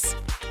details.